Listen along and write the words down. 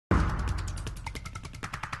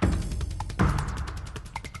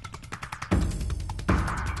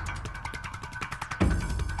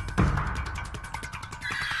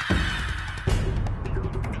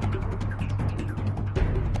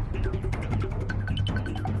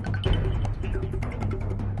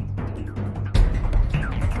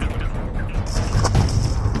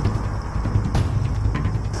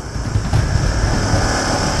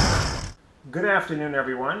Good afternoon,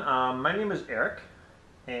 everyone. My name is Eric,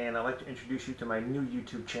 and I'd like to introduce you to my new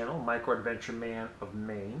YouTube channel, Micro Adventure Man of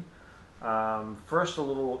Maine. First, a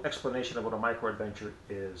little explanation of what a micro adventure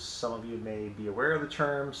is. Some of you may be aware of the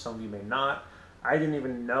term, some of you may not. I didn't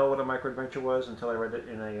even know what a micro adventure was until I read it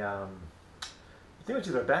in I think it was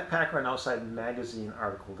either a Backpacker or an Outside Magazine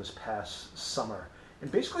article this past summer.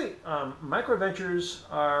 And basically, micro adventures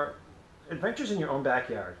are adventures in your own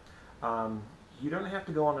backyard. Um, you don't have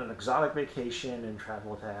to go on an exotic vacation and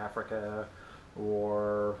travel to Africa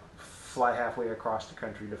or fly halfway across the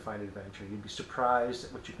country to find adventure. You'd be surprised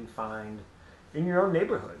at what you can find in your own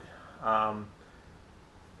neighborhood. Um,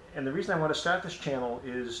 and the reason I want to start this channel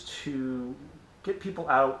is to get people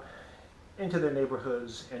out into their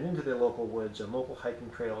neighborhoods and into their local woods and local hiking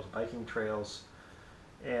trails, biking trails,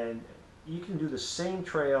 and you can do the same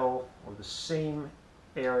trail or the same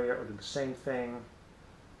area or do the same thing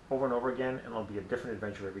over and over again, and it'll be a different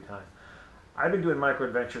adventure every time. I've been doing micro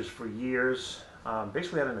adventures for years,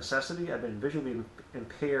 basically out of necessity. I've been visually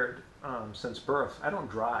impaired since birth. I don't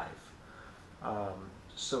drive. And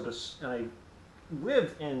I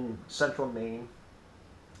live in central Maine,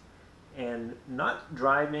 and not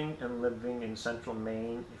driving and living in central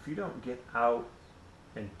Maine, if you don't get out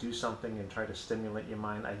and do something and try to stimulate your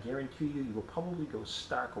mind, I guarantee you, you will probably go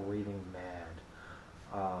stark raving mad.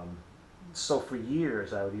 So for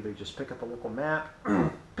years, I would either just pick up a local map,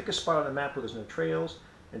 pick a spot on the map where there's no trails,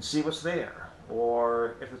 and see what's there.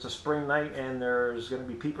 Or if it's a spring night and there's going to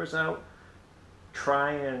be peepers out,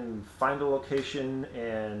 try and find a location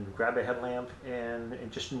and grab a headlamp and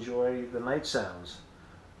just enjoy the night sounds.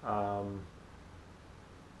 So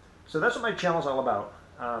that's what my channel is all about.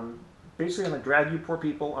 Basically, I'm going to drag you poor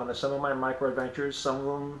people onto some of my micro adventures. Some of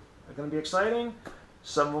them are going to be exciting.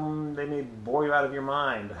 Some of them, they may bore you out of your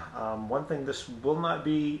mind. One thing this will not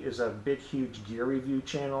be is a big, huge gear review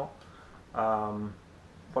channel.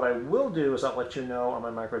 What I will do is I'll let you know on my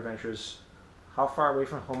micro adventures how far away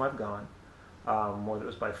from home I've gone, whether it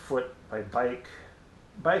was by foot, by bike,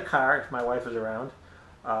 by car if my wife is around.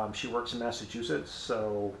 She works in Massachusetts,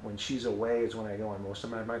 so when she's away is when I go on most of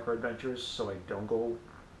my micro adventures, so I don't go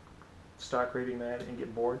stark raving mad and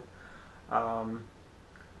get bored.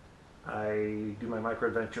 I do my micro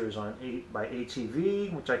adventures by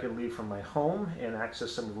ATV, which I can leave from my home and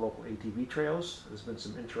access some of the local ATV trails. There's been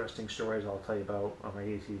some interesting stories I'll tell you about on my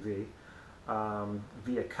ATV.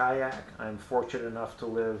 Via kayak, I'm fortunate enough to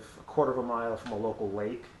live a quarter of a mile from a local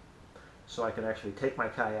lake, so I can actually take my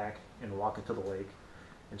kayak and walk it to the lake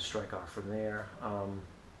and strike off from there.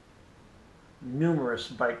 Numerous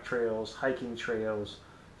bike trails, hiking trails,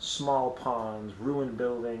 small ponds, ruined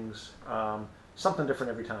buildings, something different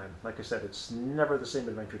every time. Like I said, it's never the same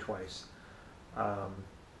adventure twice. Like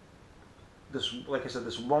I said,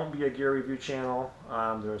 this won't be a gear review channel.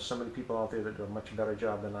 There are so many people out there that do a much better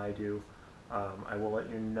job than I do. I will let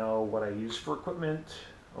you know what I use for equipment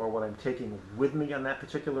or what I'm taking with me on that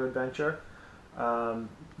particular adventure.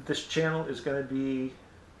 This channel is going to be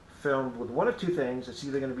filmed with one of two things. It's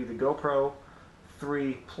either going to be the GoPro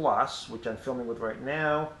 3 Plus, which I'm filming with right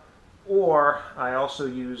now, or I also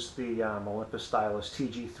use the Olympus Stylus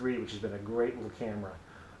TG3, which has been a great little camera.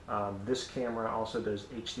 This camera also does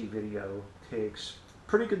HD video, takes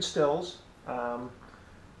pretty good stills,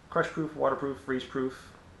 crush proof, waterproof, freeze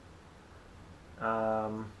proof.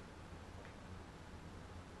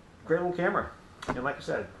 Great little camera. And like I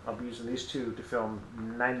said, I'll be using these two to film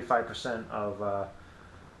 95% of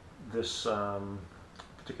this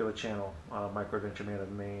particular channel, Micro Adventure Man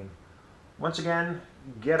of Maine. Once again,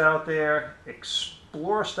 get out there,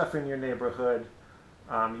 explore stuff in your neighborhood.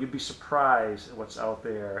 You'd be surprised at what's out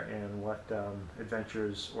there and what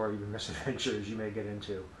adventures or even misadventures you may get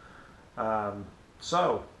into.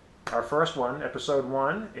 So, our first one, episode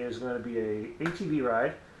 1, is going to be a ATV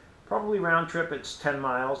ride. Probably round trip, it's 10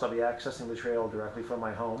 miles. I'll be accessing the trail directly from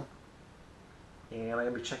my home. And I'm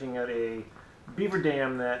going to be checking out a beaver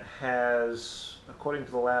dam that has, according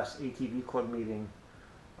to the last ATV club meeting,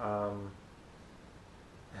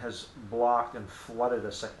 has blocked and flooded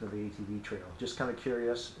a section of the ATV trail. Just kind of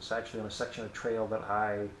curious. It's actually on a section of trail that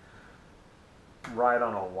I ride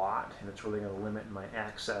on a lot, and it's really going to limit my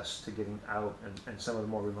access to getting out and some of the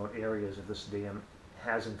more remote areas if this dam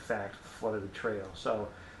has in fact flooded the trail. So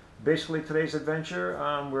basically today's adventure,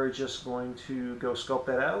 we're just going to go scope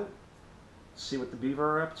that out, see what the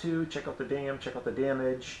beaver are up to, check out the dam, check out the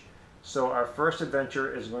damage. So our first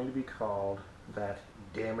adventure is going to be called That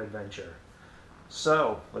Dam Adventure.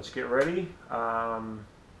 So let's get ready.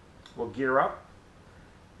 We'll gear up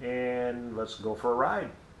and let's go for a ride.